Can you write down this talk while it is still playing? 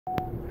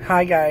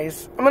Hi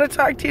guys, I'm going to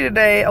talk to you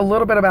today a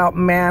little bit about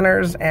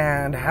manners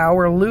and how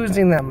we're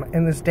losing them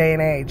in this day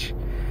and age.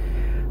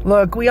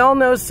 Look, we all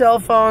know cell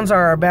phones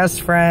are our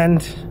best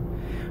friend,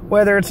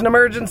 whether it's an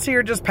emergency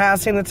or just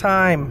passing the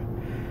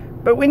time.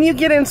 But when you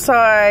get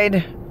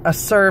inside a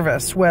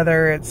service,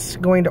 whether it's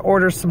going to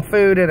order some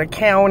food at a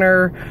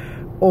counter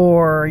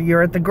or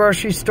you're at the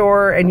grocery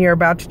store and you're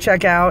about to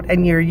check out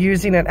and you're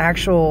using an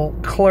actual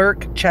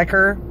clerk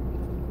checker,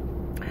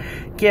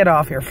 get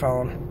off your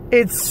phone.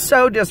 It's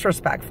so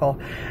disrespectful,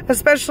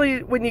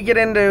 especially when you get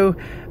into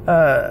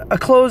a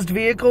closed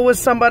vehicle with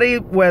somebody,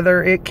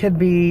 whether it could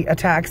be a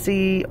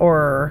taxi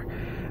or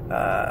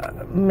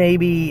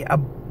maybe a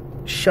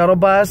shuttle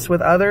bus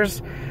with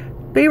others.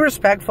 Be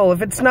respectful.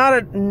 If it's not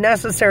a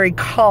necessary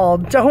call,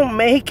 don't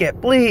make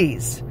it,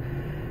 please.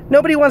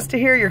 Nobody wants to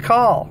hear your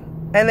call,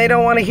 and they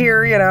don't want to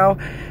hear, you know,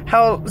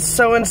 how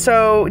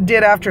so-and-so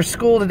did after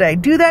school today.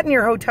 Do that in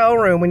your hotel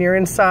room when you're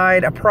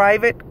inside a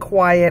private,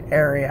 quiet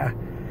area.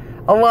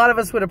 A lot of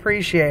us would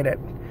appreciate it.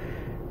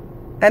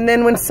 And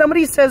then when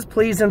somebody says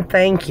please and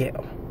thank you,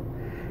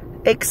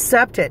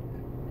 accept it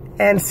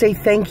and say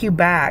thank you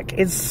back.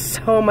 It's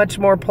so much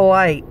more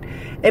polite.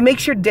 It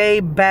makes your day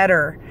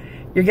better.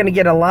 You're going to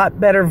get a lot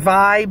better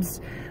vibes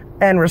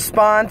and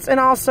response. And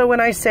also when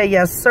I say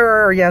yes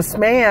sir or yes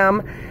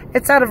ma'am,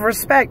 it's out of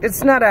respect.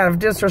 It's not out of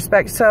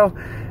disrespect. So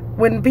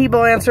when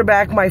people answer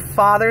back, my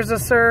father's a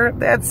sir,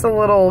 that's a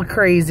little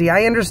crazy.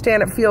 I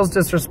understand it feels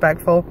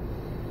disrespectful,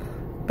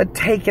 but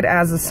take it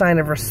as a sign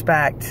of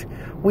respect.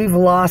 We've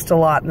lost a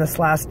lot in this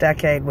last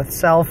decade with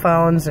cell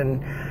phones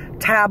and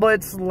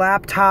tablets,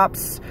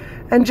 laptops,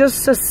 and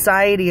just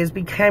society is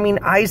becoming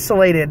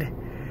isolated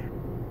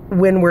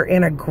when we're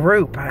in a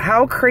group.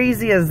 How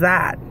crazy is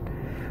that?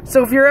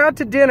 So if you're out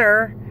to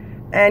dinner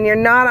and you're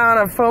not on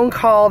a phone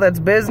call that's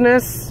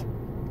business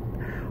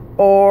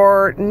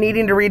or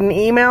needing to read an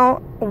email,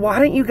 why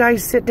don't you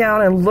guys sit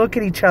down and look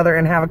at each other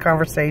and have a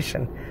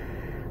conversation?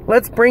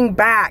 Let's bring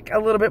back a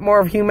little bit more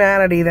of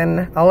humanity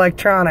than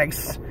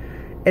electronics.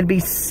 It'd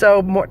be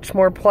so much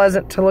more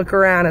pleasant to look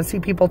around and see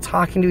people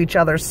talking to each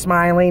other,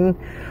 smiling,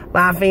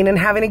 laughing, and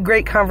having a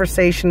great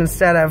conversation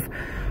instead of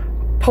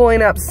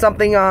pulling up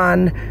something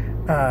on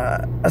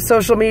a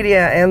social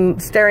media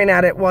and staring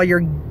at it while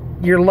your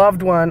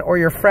loved one or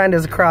your friend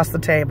is across the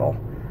table.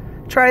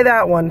 Try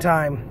that one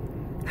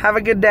time. Have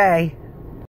a good day.